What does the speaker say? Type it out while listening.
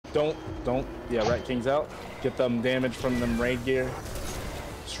Don't. Yeah, RatKing's out. Get them damage from them raid gear.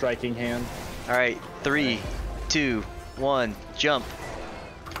 Striking hand. All right, 3, 2, 1, jump.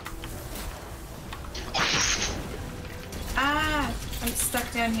 Ah, I'm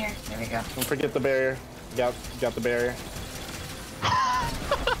stuck down here. There we go. Don't forget the barrier. Got the barrier.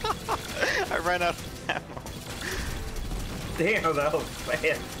 I ran out of ammo. Damn, that was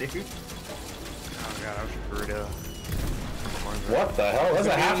fast, dude. Oh god, I was screwed up. What the hell? That's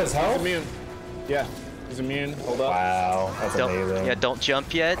a half his health? He's immune. Yeah, he's immune. Hold up. Wow, that's amazing. Yeah, don't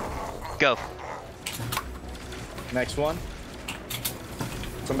jump yet. Go. Next one.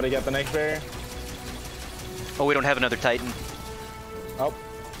 Somebody got the next barrier? Oh, we don't have another Titan. Oh,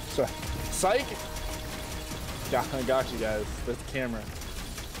 sorry. Psych! I got you guys. That's the camera.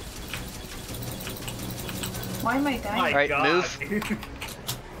 Why am I dying? My Alright, God, move. dude.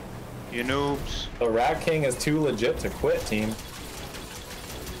 You noobs. The RatKing is too legit to quit, team.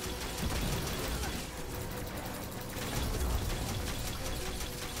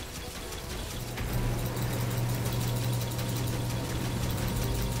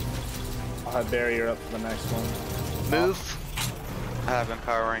 I'll have barrier up for the next one. Move. I have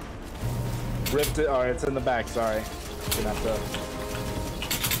empowering. Ripped it. Alright, it's in the back. Sorry. Gonna have to.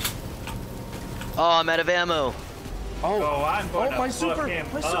 Oh, I'm out of ammo. Oh, I'm gonna my super! fuck him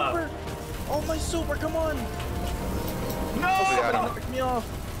My up. super! Oh, my super! Come on! No! Knock me off!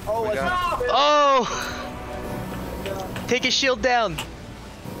 Oh, I got Oh! Take his shield down.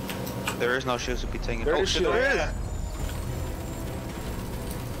 There is no shields to be taken. There Oh is shit, shield. there is.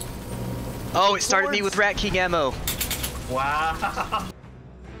 Oh, it started me with RatKing ammo. Wow.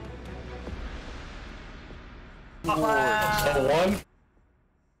 Level 1.